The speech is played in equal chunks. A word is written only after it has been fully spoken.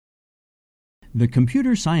The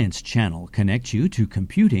Computer Science Channel connects you to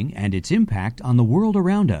computing and its impact on the world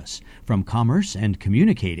around us, from commerce and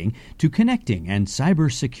communicating to connecting and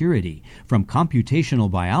cybersecurity, from computational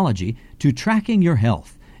biology to tracking your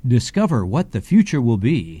health. Discover what the future will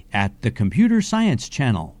be at the Computer Science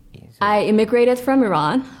Channel. I immigrated from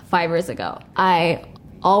Iran 5 years ago. I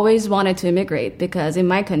always wanted to immigrate because in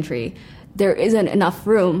my country, there isn't enough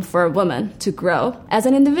room for a woman to grow as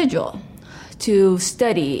an individual, to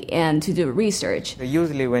study and to do research.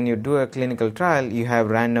 Usually when you do a clinical trial, you have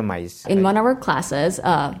randomized. In one of our classes,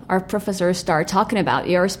 our professor started talking about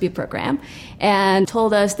ERSP program and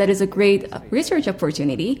told us that is a great research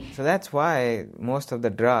opportunity. So that's why most of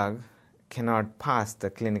the drug cannot pass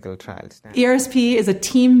the clinical trials. ERSP is a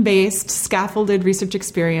team-based, scaffolded research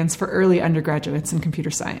experience for early undergraduates in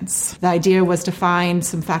computer science. The idea was to find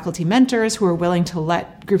some faculty mentors who are willing to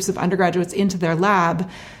let groups of undergraduates into their lab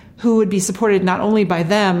who would be supported not only by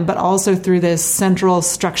them, but also through this central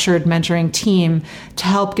structured mentoring team to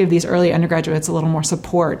help give these early undergraduates a little more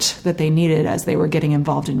support that they needed as they were getting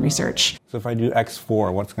involved in research. So if I do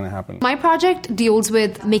X4, what's going to happen? My project deals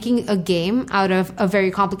with making a game out of a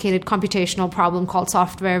very complicated computational problem called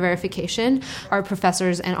software verification. Our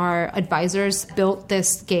professors and our advisors built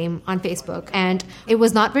this game on Facebook, and it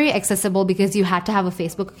was not very accessible because you had to have a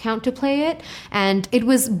Facebook account to play it, and it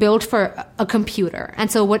was built for a computer. And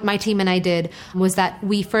so what my team and I did was that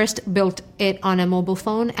we first built it on a mobile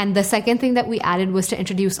phone, and the second thing that we added was to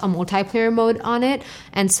introduce a multiplayer mode on it,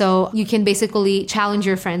 and so you can basically challenge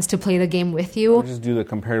your friends to play the game with you. We'll just do the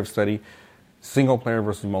comparative study, single player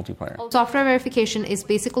versus multiplayer. Software verification is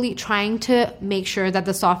basically trying to make sure that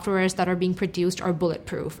the softwares that are being produced are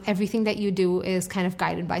bulletproof. Everything that you do is kind of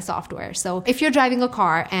guided by software. So if you're driving a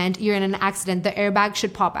car and you're in an accident, the airbag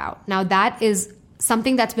should pop out. Now that is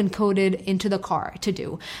something that's been coded into the car to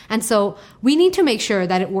do. And so we need to make sure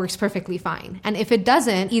that it works perfectly fine. And if it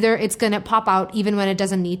doesn't, either it's going to pop out even when it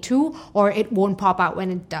doesn't need to, or it won't pop out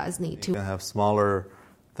when it does need to. I have smaller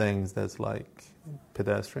things that's like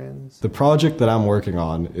pedestrians. The project that I'm working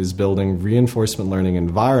on is building reinforcement learning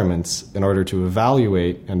environments in order to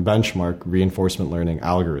evaluate and benchmark reinforcement learning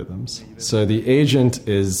algorithms. So the agent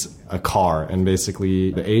is a car, and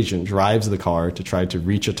basically the agent drives the car to try to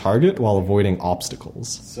reach a target while avoiding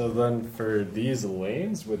obstacles. So then for these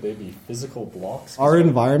lanes, would they be physical blocks? Our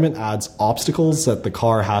environment adds obstacles that the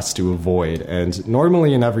car has to avoid, and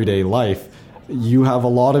normally in everyday life, you have a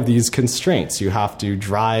lot of these constraints. You have to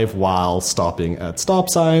drive while stopping at stop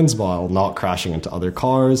signs, while not crashing into other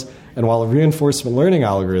cars. And while a reinforcement learning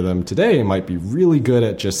algorithm today might be really good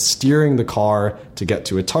at just steering the car to get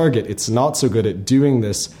to a target, it's not so good at doing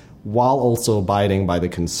this while also abiding by the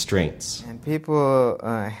constraints. And people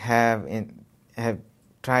have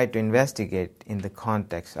tried to investigate in the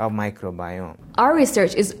context of microbiome. Our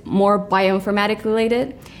research is more bioinformatics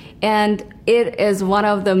related, and it is one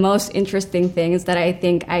of the most interesting things that I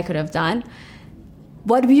think I could have done.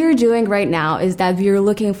 What we are doing right now is that we are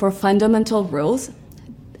looking for fundamental rules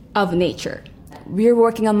of nature. We are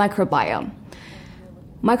working on microbiome.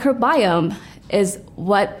 Microbiome is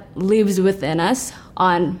what lives within us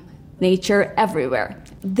on nature everywhere.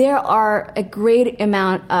 There are a great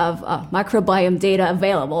amount of microbiome data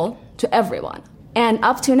available to everyone. And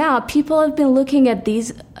up to now, people have been looking at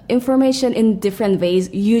these information in different ways,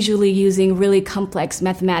 usually using really complex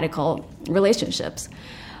mathematical relationships.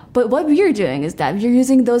 But what we're doing is that we're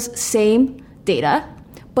using those same data,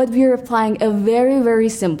 but we're applying a very, very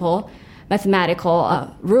simple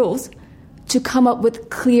mathematical rules to come up with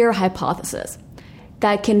clear hypotheses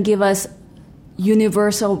that can give us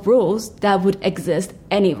universal rules that would exist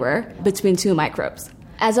anywhere between two microbes.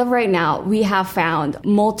 As of right now, we have found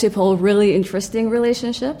multiple really interesting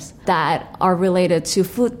relationships that are related to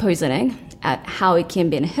food poisoning and how it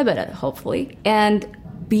can be inhibited, hopefully. And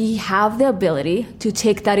we have the ability to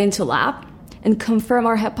take that into lab and confirm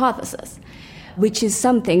our hypothesis, which is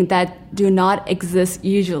something that do not exist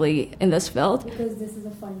usually in this field. Because this is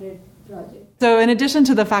a funded project. So in addition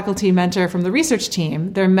to the faculty mentor from the research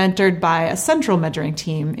team, they're mentored by a central mentoring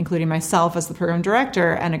team, including myself as the program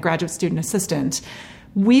director and a graduate student assistant.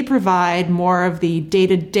 We provide more of the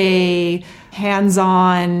day-to-day,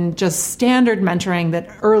 hands-on, just standard mentoring that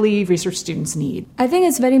early research students need. I think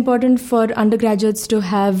it's very important for undergraduates to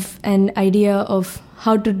have an idea of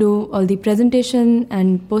how to do all the presentation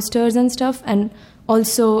and posters and stuff, and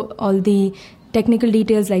also all the technical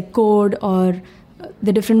details like code or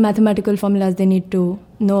the different mathematical formulas they need to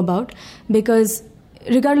know about. Because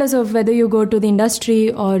regardless of whether you go to the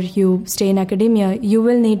industry or you stay in academia, you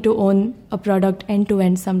will need to own a product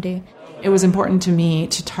end-to-end someday. It was important to me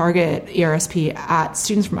to target ERSP at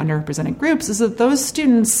students from underrepresented groups, is that those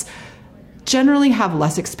students generally have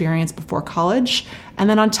less experience before college. And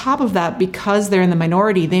then on top of that, because they're in the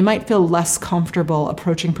minority, they might feel less comfortable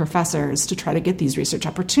approaching professors to try to get these research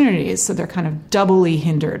opportunities. So they're kind of doubly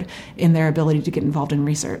hindered in their ability to get involved in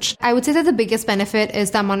research. I would say that the biggest benefit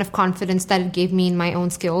is the amount of confidence that it gave me in my own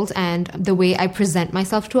skills and the way I present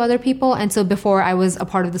myself to other people. And so before I was a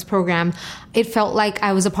part of this program, it felt like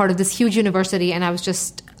I was a part of this huge university and I was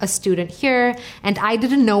just a student here, and I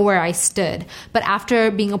didn't know where I stood. But after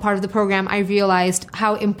being a part of the program, I realized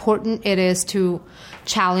how important it is to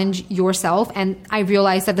challenge yourself. And I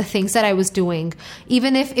realized that the things that I was doing,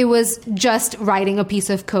 even if it was just writing a piece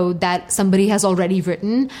of code that somebody has already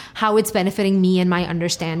written, how it's benefiting me and my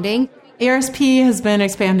understanding. ERSP has been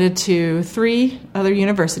expanded to 3 other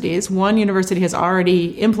universities. One university has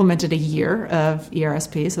already implemented a year of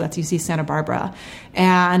ERSP, so that's UC Santa Barbara.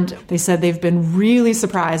 And they said they've been really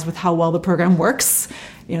surprised with how well the program works.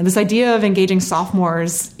 This idea of engaging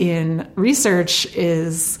sophomores in research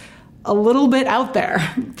is a little bit out there.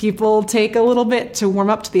 People take a little bit to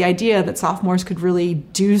warm up to the idea that sophomores could really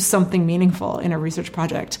do something meaningful in a research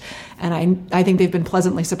project. And I think they've been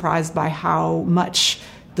pleasantly surprised by how much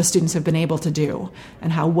the students have been able to do and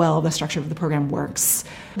how well the structure of the program works.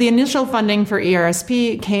 The initial funding for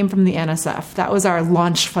ERSP came from the NSF. That was our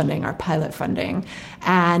launch funding, our pilot funding.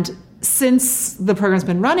 And since the program's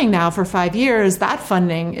been running now for 5 years, that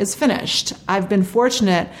funding is finished. I've been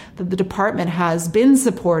fortunate that the department has been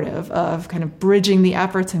supportive of kind of bridging the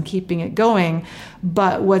efforts and keeping it going.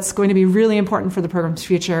 But what's going to be really important for the program's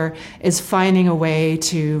future is finding a way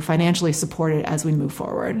to financially support it as we move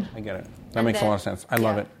forward. I get it. That makes a lot of sense. I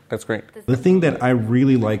love it. That's great. The thing that I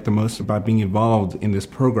really like the most about being involved in this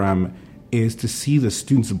program is to see the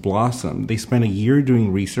students blossom. They spend a year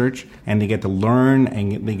doing research and they get to learn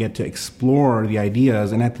and they get to explore the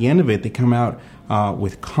ideas. And at the end of it, they come out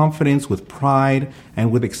with confidence, with pride, and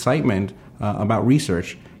with excitement about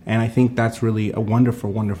research. And I think that's really a wonderful,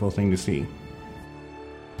 wonderful thing to see.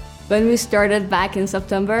 When we started back in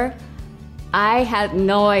September, I had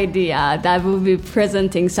no idea that we would be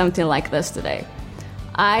presenting something like this today.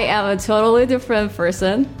 I am a totally different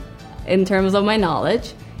person in terms of my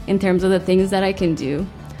knowledge, in terms of the things that I can do.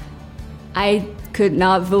 I could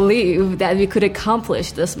not believe that we could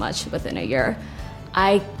accomplish this much within a year.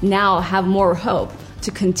 I now have more hope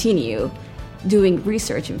to continue doing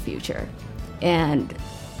research in future. And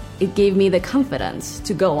it gave me the confidence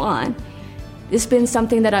to go on. It's been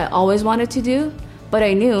something that I always wanted to do, but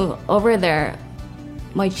I knew over there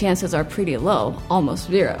my chances are pretty low, almost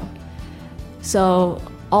 0. So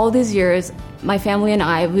all these years, my family and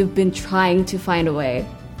I, we've been trying to find a way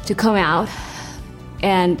to come out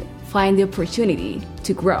and find the opportunity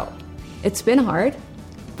to grow. It's been hard,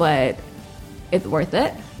 but it's worth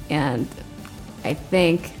it. And I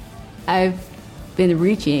think I've been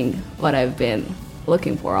reaching what I've been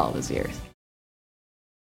looking for all these years.